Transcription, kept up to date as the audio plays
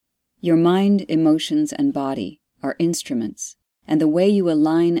Your mind, emotions, and body are instruments, and the way you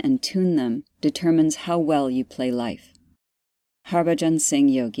align and tune them determines how well you play life. Harbhajan Singh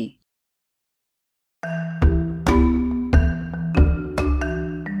Yogi.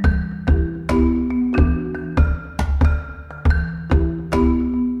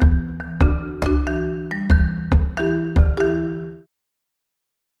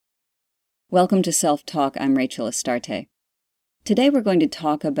 Welcome to Self-Talk. I'm Rachel Astarte. Today we're going to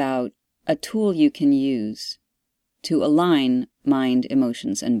talk about a tool you can use to align mind,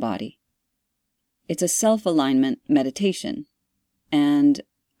 emotions, and body. It's a self-alignment meditation, and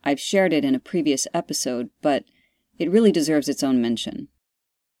I've shared it in a previous episode, but it really deserves its own mention.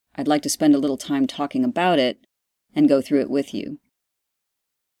 I'd like to spend a little time talking about it and go through it with you.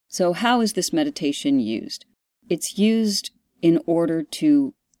 So how is this meditation used? It's used in order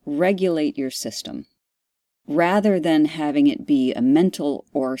to regulate your system. Rather than having it be a mental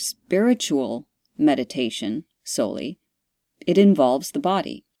or spiritual meditation solely, it involves the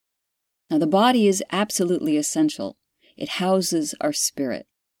body. Now, the body is absolutely essential. It houses our spirit.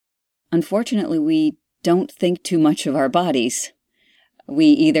 Unfortunately, we don't think too much of our bodies. We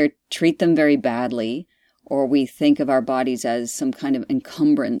either treat them very badly, or we think of our bodies as some kind of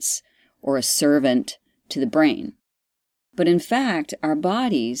encumbrance or a servant to the brain. But in fact, our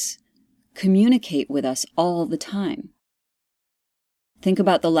bodies communicate with us all the time. Think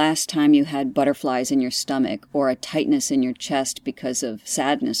about the last time you had butterflies in your stomach or a tightness in your chest because of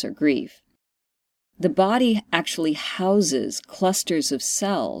sadness or grief. The body actually houses clusters of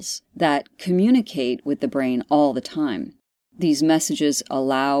cells that communicate with the brain all the time. These messages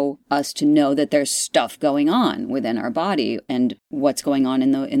allow us to know that there's stuff going on within our body and what's going on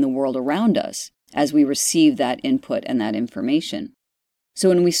in the world around us as we receive that input and that information. So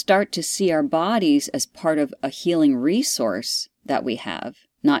when we start to see our bodies as part of a healing resource that we have,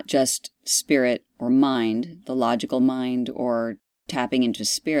 not just spirit or mind, the logical mind, or tapping into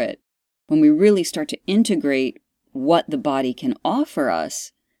spirit, when we really start to integrate what the body can offer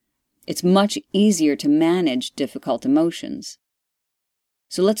us, it's much easier to manage difficult emotions.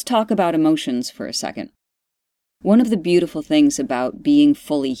 So let's talk about emotions for a second. One of the beautiful things about being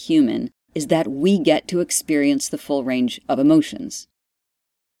fully human is that we get to experience the full range of emotions.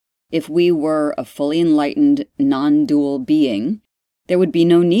 If we were a fully enlightened, non-dual being, there would be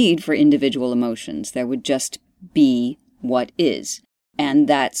no need for individual emotions. There would just be what is. And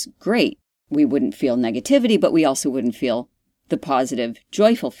that's great. We wouldn't feel negativity, but we also wouldn't feel the positive,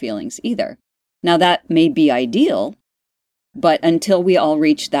 joyful feelings either. Now that may be ideal, but until we all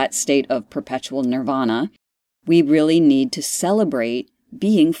reach that state of perpetual nirvana, we really need to celebrate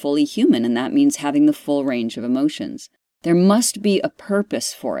being fully human, and that means having the full range of emotions. There must be a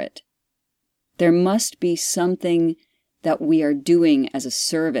purpose for it. There must be something that we are doing as a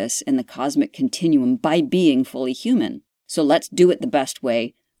service in the cosmic continuum by being fully human. So let's do it the best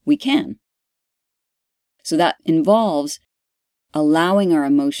way we can. So that involves allowing our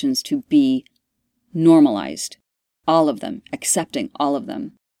emotions to be normalized, all of them, accepting all of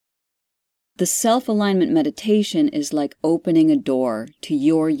them. The self-alignment meditation is like opening a door to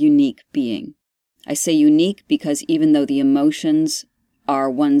your unique being. I say unique because even though the emotions are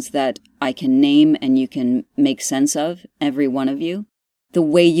ones that I can name and you can make sense of, every one of you, the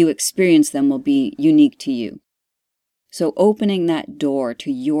way you experience them will be unique to you. So opening that door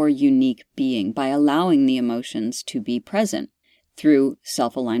to your unique being by allowing the emotions to be present through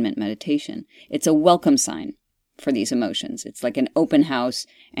self-alignment meditation. It's a welcome sign for these emotions. It's like an open house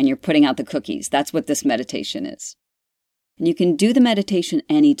and you're putting out the cookies. That's what this meditation is. And you can do the meditation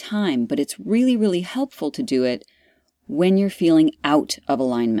anytime, but it's really, really helpful to do it when you're feeling out of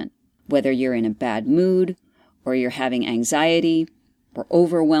alignment, whether you're in a bad mood or you're having anxiety or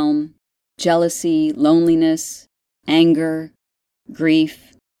overwhelm, jealousy, loneliness, anger,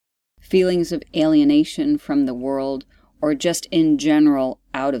 grief, feelings of alienation from the world, or just in general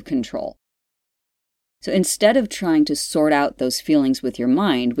out of control. So instead of trying to sort out those feelings with your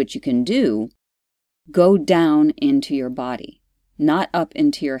mind, which you can do, go down into your body, not up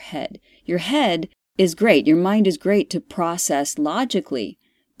into your head. Your head is great. Your mind is great to process logically,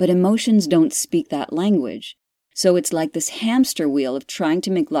 but emotions don't speak that language. So it's like this hamster wheel of trying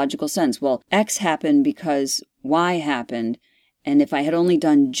to make logical sense. Well, X happened because Y happened, and if I had only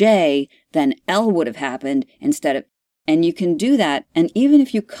done J, then L would have happened instead of... And you can do that, and even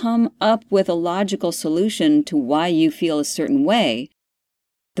if you come up with a logical solution to why you feel a certain way,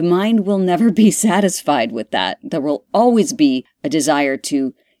 the mind will never be satisfied with that. There will always be a desire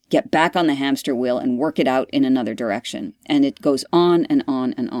to get back on the hamster wheel and work it out in another direction. And it goes on and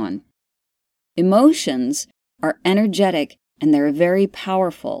on and on. Emotions are energetic and they're very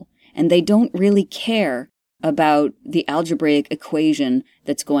powerful. and they don't really care about the algebraic equation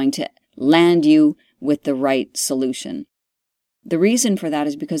that's going to land you with the right solution. The reason for that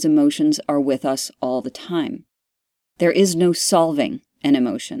is because emotions are with us all the time. There is no solving an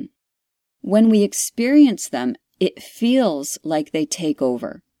emotion. When we experience them, it feels like they take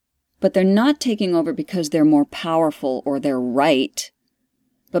over. But they're not taking over because they're more powerful or they're right,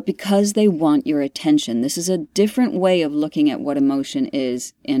 but because they want your attention. This is a different way of looking at what emotion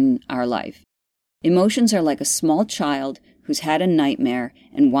is in our life. Emotions are like a small child who's had a nightmare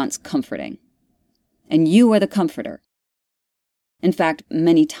and wants comforting. And you are the comforter. In fact,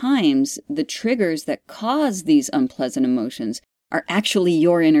 many times, the triggers that cause these unpleasant emotions are actually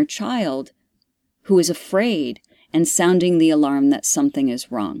your inner child who is afraid and sounding the alarm that something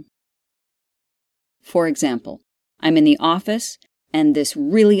is wrong. For example, I'm in the office and this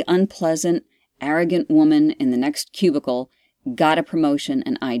really unpleasant, arrogant woman in the next cubicle got a promotion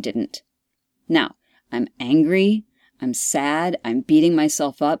and I didn't. Now, I'm angry, I'm sad, I'm beating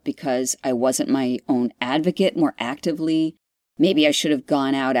myself up because I wasn't my own advocate more actively. Maybe I should have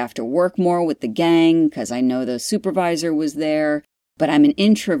gone out after work more with the gang because I know the supervisor was there, but I'm an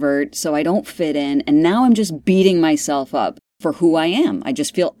introvert, so I don't fit in, and now I'm just beating myself up for who I am. I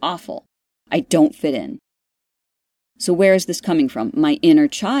just feel awful. I don't fit in. So where is this coming from? My inner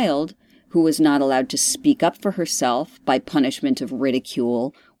child, who was not allowed to speak up for herself by punishment of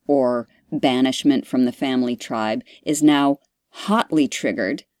ridicule or banishment from the family tribe, is now hotly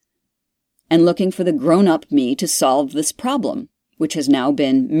triggered and looking for the grown-up me to solve this problem, which has now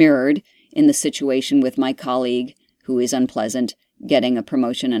been mirrored in the situation with my colleague, who is unpleasant, getting a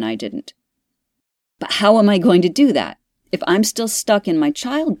promotion and I didn't. But how am I going to do that? If I'm still stuck in my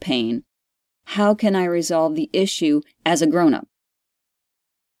child pain, how can I resolve the issue as a grown-up?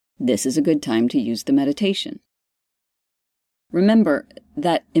 This is a good time to use the meditation. Remember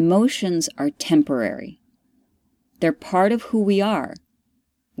that emotions are temporary. They're part of who we are.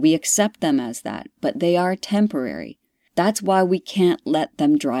 We accept them as that, but they are temporary. That's why we can't let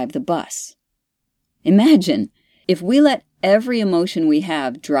them drive the bus. Imagine, if we let every emotion we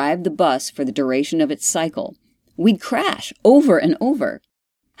have drive the bus for the duration of its cycle, we'd crash over and over.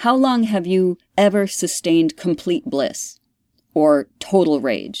 How long have you ever sustained complete bliss or total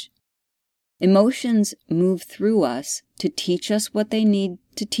rage? Emotions move through us to teach us what they need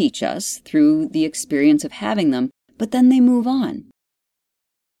to teach us through the experience of having them, but then they move on.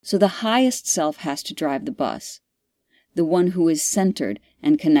 So the highest self has to drive the bus, the one who is centered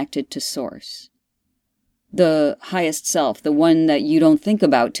and connected to source. The highest self, the one that you don't think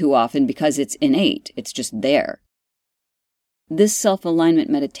about too often because it's innate, it's just there. This self-alignment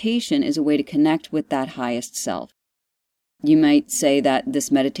meditation is a way to connect with that highest self. You might say that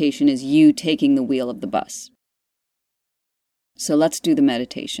this meditation is you taking the wheel of the bus. So let's do the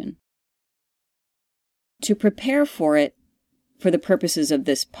meditation. To prepare for it, for the purposes of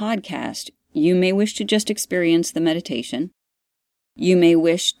this podcast, you may wish to just experience the meditation. You may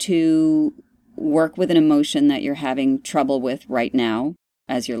wish to work with an emotion that you're having trouble with right now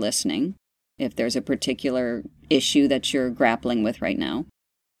as you're listening, if there's a particular issue that you're grappling with right now.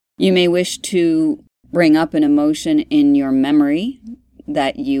 You may wish to bring up an emotion in your memory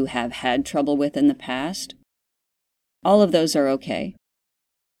that you have had trouble with in the past. All of those are okay.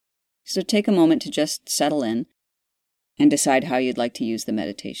 So take a moment to just settle in and decide how you'd like to use the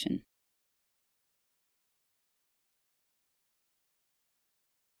meditation.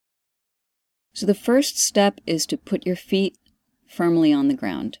 So the first step is to put your feet firmly on the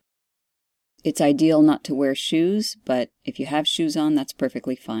ground. It's ideal not to wear shoes, but if you have shoes on, that's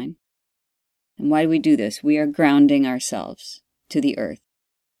perfectly fine. And why do we do this? We are grounding ourselves to the earth.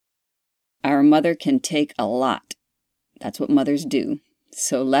 Our mother can take a lot. That's what mothers do.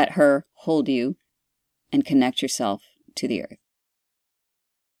 So let her hold you and connect yourself to the earth.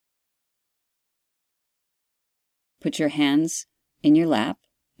 Put your hands in your lap,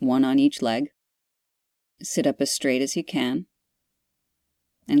 one on each leg. Sit up as straight as you can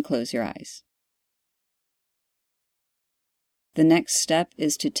and close your eyes. The next step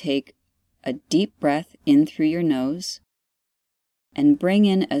is to take a deep breath in through your nose and bring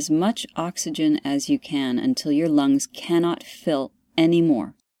in as much oxygen as you can until your lungs cannot fill any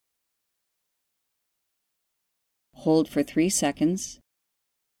more. Hold for 3 seconds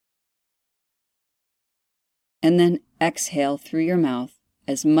and then exhale through your mouth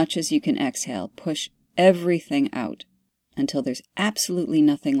as much as you can exhale. Push everything out until there's absolutely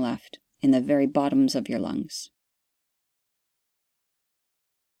nothing left in the very bottoms of your lungs.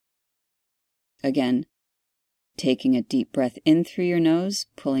 Again, taking a deep breath in through your nose,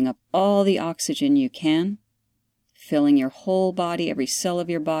 pulling up all the oxygen you can, filling your whole body, every cell of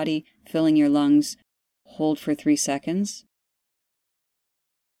your body, filling your lungs. Hold for 3 seconds.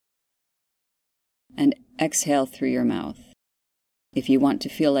 And exhale through your mouth. If you want to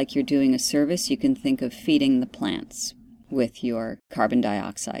feel like you're doing a service, you can think of feeding the plants with your carbon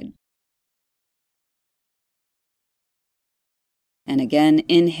dioxide. And again,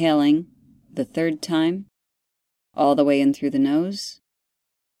 inhaling the 3rd time, all the way in through the nose.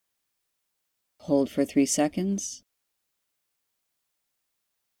 Hold for 3 seconds.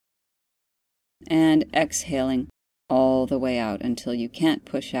 And exhaling all the way out until you can't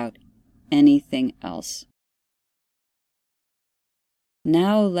push out anything else.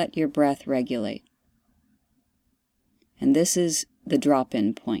 Now let your breath regulate. And this is the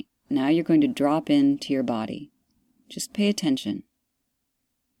drop-in point. Now you're going to drop into your body. Just pay attention.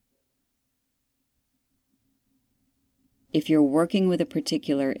 If you're working with a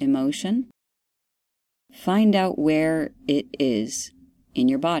particular emotion, find out where it is in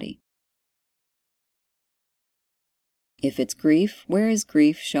your body. If it's grief, where is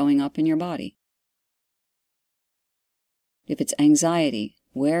grief showing up in your body? If it's anxiety,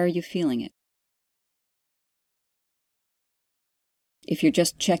 where are you feeling it? If you're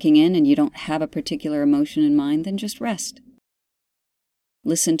just checking in and you don't have a particular emotion in mind, then just rest.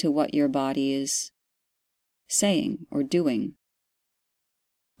 Listen to what your body is saying or doing.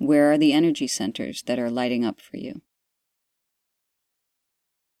 Where are the energy centers that are lighting up for you?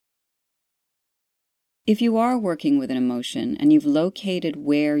 If you are working with an emotion and you've located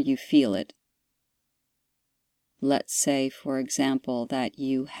where you feel it, let's say, for example, that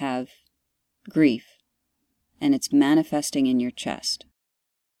you have grief and it's manifesting in your chest.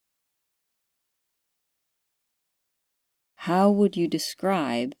 How would you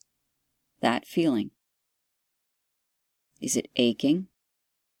describe that feeling? Is it aching?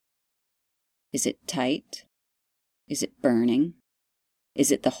 Is it tight? Is it burning? Is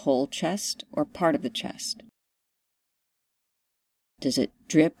it the whole chest or part of the chest? Does it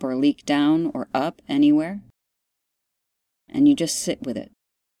drip or leak down or up anywhere? And you just sit with it.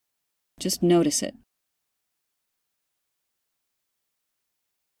 Just notice it.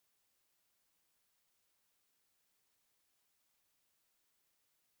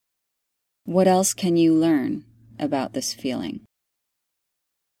 What else can you learn about this feeling?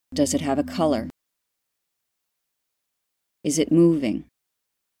 Does it have a color? Is it moving?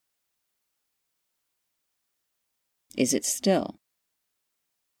 Is it still?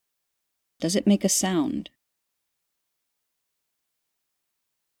 Does it make a sound?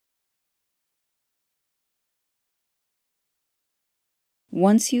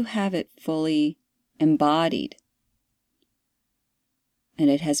 Once you have it fully embodied, and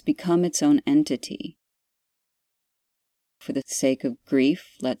it has become its own entity, for the sake of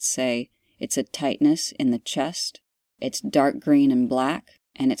grief, let's say it's a tightness in the chest, it's dark green and black,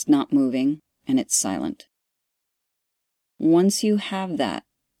 and it's not moving, and it's silent. Once you have that,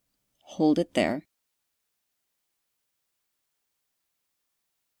 hold it there.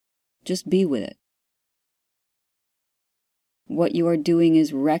 Just be with it. What you are doing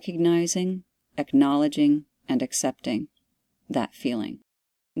is recognizing, acknowledging, and accepting that feeling,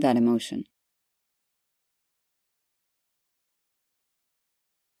 that emotion.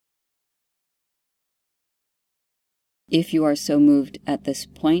 If you are so moved at this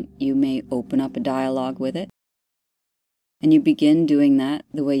point, you may open up a dialogue with it. And you begin doing that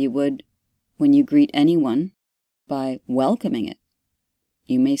the way you would when you greet anyone, by welcoming it.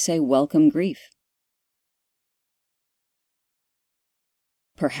 You may say, "Welcome, grief."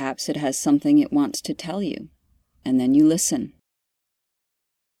 Perhaps it has something it wants to tell you, and then you listen.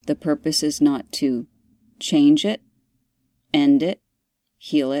 The purpose is not to change it, end it,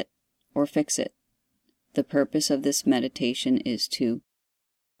 heal it, or fix it. The purpose of this meditation is to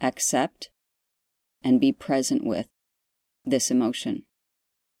accept and be present with this emotion.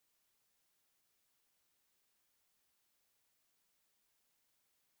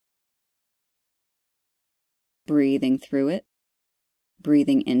 Breathing through it,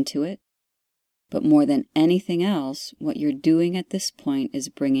 breathing into it, but more than anything else, what you're doing at this point is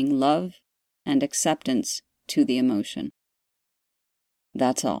bringing love and acceptance to the emotion.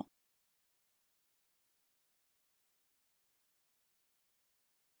 That's all.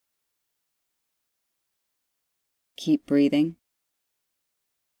 Keep breathing.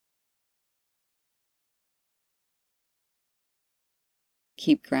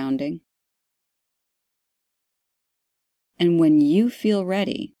 Keep grounding. And when you feel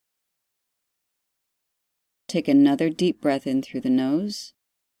ready, take another deep breath in through the nose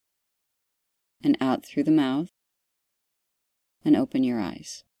and out through the mouth, and open your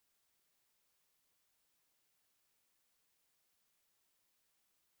eyes.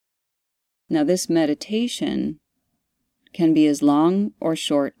 Now, this meditation can be as long or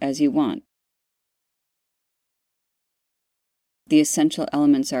short as you want. The essential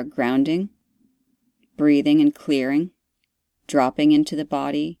elements are grounding, breathing and clearing, dropping into the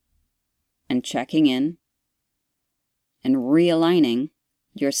body and checking in, and realigning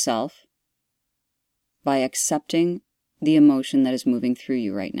yourself by accepting the emotion that is moving through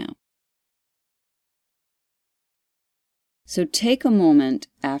you right now. So take a moment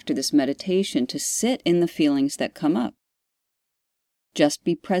after this meditation to sit in the feelings that come up. Just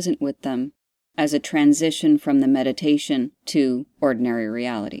be present with them as a transition from the meditation to ordinary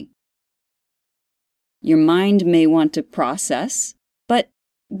reality. Your mind may want to process, but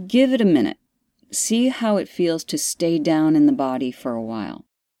give it a minute. See how it feels to stay down in the body for a while.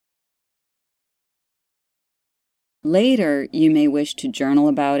 Later, you may wish to journal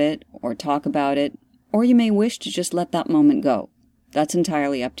about it or talk about it, or you may wish to just let that moment go. That's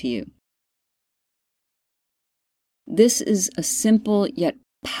entirely up to you. This is a simple yet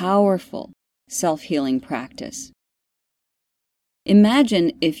powerful self-healing practice.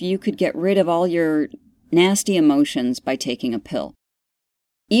 Imagine if you could get rid of all your nasty emotions by taking a pill.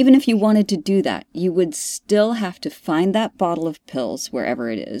 Even if you wanted to do that, you would still have to find that bottle of pills wherever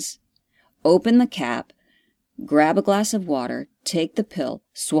it is, open the cap, grab a glass of water, take the pill,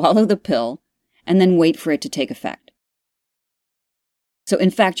 swallow the pill, and then wait for it to take effect. So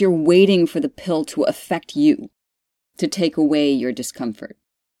in fact, you're waiting for the pill to affect you, to take away your discomfort.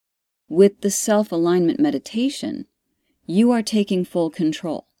 With the self-alignment meditation, you are taking full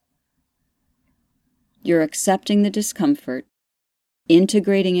control. You're accepting the discomfort,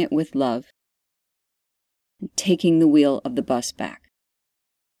 integrating it with love, and taking the wheel of the bus back.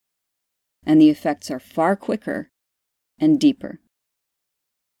 And the effects are far quicker and deeper.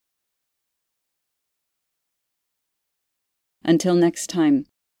 Until next time,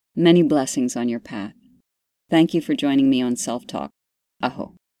 many blessings on your path. Thank you for joining me on Self Talk.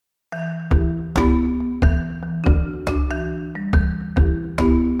 Aho.